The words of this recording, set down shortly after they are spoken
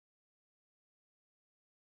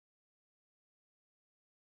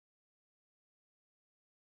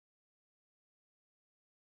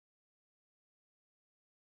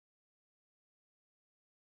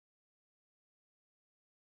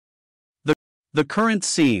The current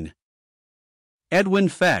scene. Edwin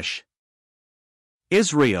Fesch.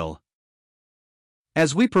 Israel.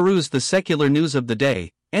 As we peruse the secular news of the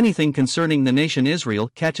day, anything concerning the nation Israel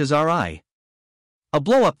catches our eye. A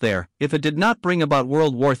blow-up there, if it did not bring about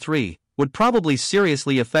World War III, would probably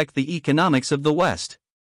seriously affect the economics of the West.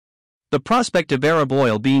 The prospect of Arab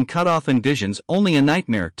oil being cut off envisions only a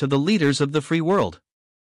nightmare to the leaders of the free world.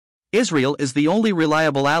 Israel is the only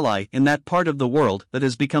reliable ally in that part of the world that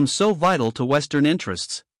has become so vital to Western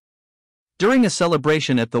interests. During a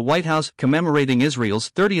celebration at the White House commemorating Israel's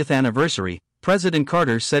 30th anniversary, President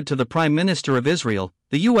Carter said to the Prime Minister of Israel,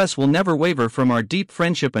 "The U.S. will never waver from our deep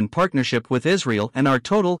friendship and partnership with Israel and our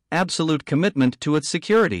total, absolute commitment to its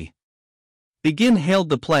security." Begin hailed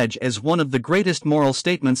the pledge as one of the greatest moral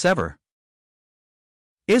statements ever.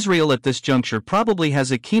 Israel at this juncture probably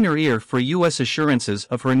has a keener ear for U.S. assurances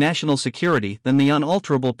of her national security than the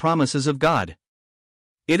unalterable promises of God.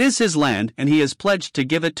 It is His land and He has pledged to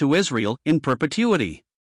give it to Israel in perpetuity.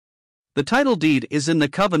 The title deed is in the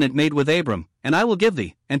covenant made with Abram, "And I will give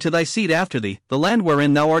thee, and to thy seed after thee, the land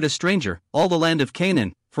wherein thou art a stranger, all the land of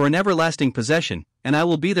Canaan, for an everlasting possession, and I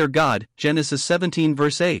will be their God." Genesis 17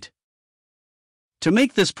 verse 8. To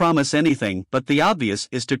make this promise anything but the obvious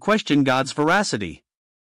is to question God's veracity.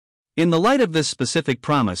 In the light of this specific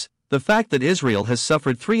promise, the fact that Israel has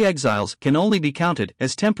suffered 3 exiles can only be counted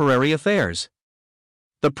as temporary affairs.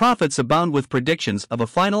 The prophets abound with predictions of a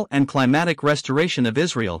final and climatic restoration of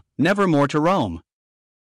Israel, never more to roam.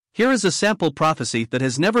 Here is a sample prophecy that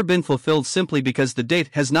has never been fulfilled simply because the date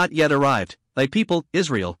has not yet arrived. "Thy people,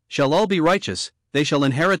 Israel, shall all be righteous, they shall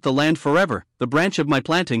inherit the land forever, the branch of my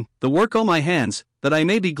planting, the work of my hands, that I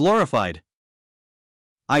may be glorified."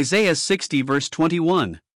 Isaiah 60 verse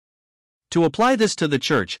 21. To apply this to the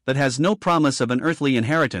church that has no promise of an earthly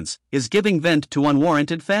inheritance is giving vent to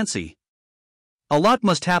unwarranted fancy. A lot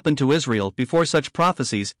must happen to Israel before such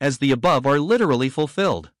prophecies as the above are literally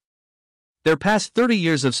fulfilled. Their past 30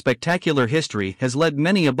 years of spectacular history has led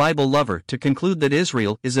many a Bible lover to conclude that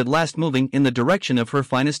Israel is at last moving in the direction of her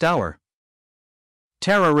finest hour.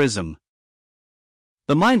 Terrorism.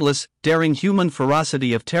 The mindless, daring human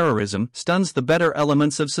ferocity of terrorism stuns the better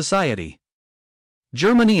elements of society.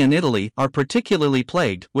 Germany and Italy are particularly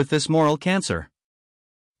plagued with this moral cancer.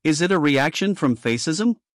 Is it a reaction from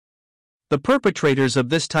fascism? The perpetrators of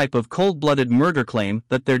this type of cold-blooded murder claim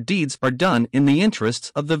that their deeds are done in the interests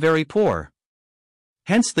of the very poor.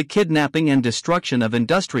 Hence the kidnapping and destruction of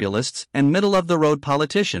industrialists and middle-of-the-road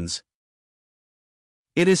politicians.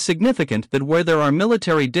 It is significant that where there are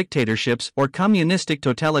military dictatorships or communistic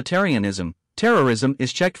totalitarianism, terrorism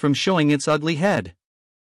is checked from showing its ugly head.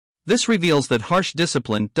 This reveals that harsh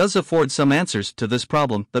discipline does afford some answers to this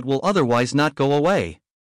problem that will otherwise not go away.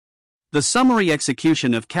 The summary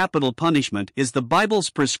execution of capital punishment is the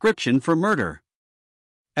Bible's prescription for murder.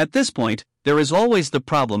 At this point, there is always the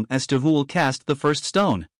problem as to who will cast the first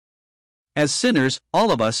stone. As sinners,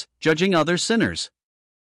 all of us, judging other sinners.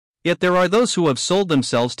 Yet there are those who have sold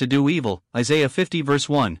themselves to do evil, Isaiah 50 verse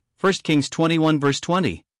 1, 1 Kings 21 verse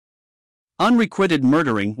 20. Unrequited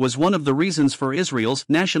murdering was one of the reasons for Israel's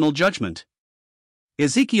national judgment.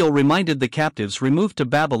 Ezekiel reminded the captives removed to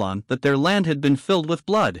Babylon that their land had been filled with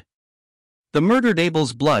blood. The murdered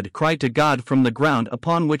Abel's blood cried to God from the ground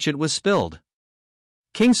upon which it was spilled.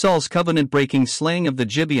 King Saul's covenant-breaking slaying of the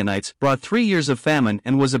Gibeonites brought 3 years of famine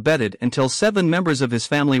and was abetted until 7 members of his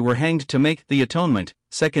family were hanged to make the atonement,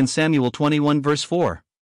 2 Samuel 21 verse 4.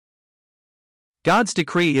 God's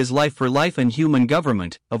decree is life for life, and human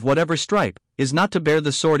government, of whatever stripe, is not to bear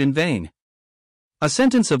the sword in vain. A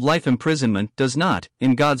sentence of life imprisonment does not,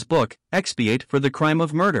 in God's book, expiate for the crime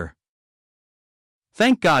of murder.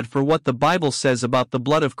 Thank God for what the Bible says about the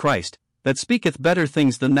blood of Christ, that speaketh better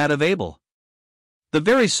things than that of Abel. The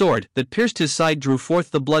very sword that pierced his side drew forth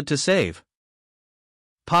the blood to save.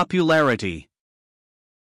 Popularity.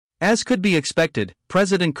 As could be expected,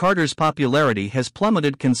 President Carter's popularity has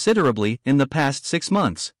plummeted considerably in the past 6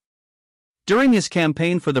 months. During his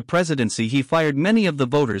campaign for the presidency, he fired many of the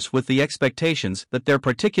voters with the expectations that their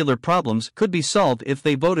particular problems could be solved if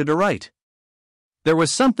they voted aright. There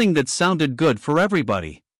was something that sounded good for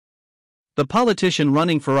everybody. The politician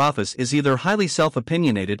running for office is either highly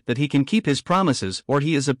self-opinionated that he can keep his promises, or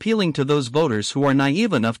he is appealing to those voters who are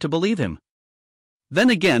naive enough to believe him.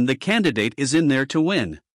 Then again, the candidate is in there to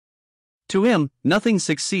win. To him, nothing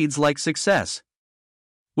succeeds like success.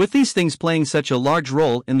 With these things playing such a large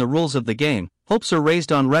role in the rules of the game, hopes are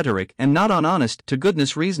raised on rhetoric and not on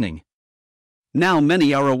honest-to-goodness reasoning. Now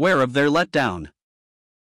many are aware of their letdown.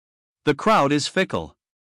 The crowd is fickle.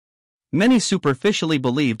 Many superficially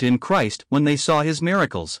believed in Christ when they saw his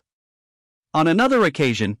miracles. On another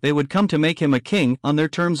occasion they would come to make him a king on their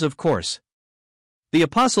terms, of course. The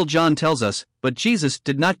Apostle John tells us, "But Jesus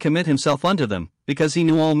did not commit himself unto them, because he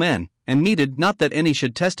knew all men, and needed not that any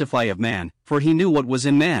should testify of man, for he knew what was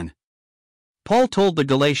in man." Paul told the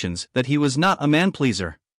Galatians that he was not a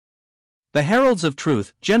man-pleaser. The heralds of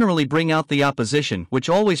truth generally bring out the opposition, which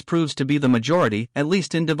always proves to be the majority, at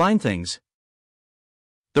least in divine things.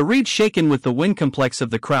 The reed shaken with the wind complex of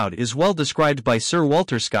the crowd is well described by Sir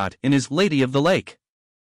Walter Scott in his Lady of the Lake.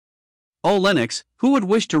 "O Lennox, who would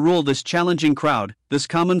wish to rule this challenging crowd, this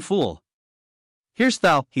common fool? Hear'st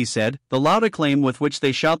thou," he said, "the loud acclaim with which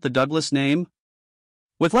they shout the Douglas name?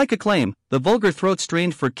 With like acclaim, the vulgar throat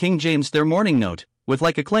strained for King James their morning note, with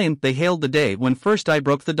like acclaim they hailed the day when first I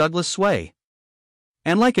broke the Douglas sway.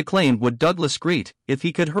 And like acclaim would Douglas greet, if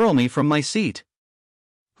he could hurl me from my seat.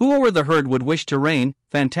 Who o'er the herd would wish to reign,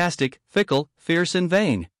 fantastic, fickle, fierce and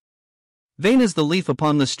vain? Vain as the leaf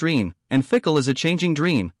upon the stream, and fickle as a changing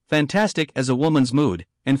dream, fantastic as a woman's mood,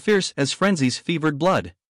 and fierce as frenzy's fevered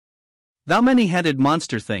blood. Thou many-headed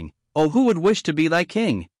monster thing, oh who would wish to be thy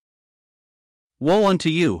king? Woe unto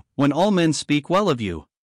you, when all men speak well of you.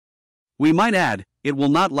 We might add, it will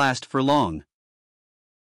not last for long."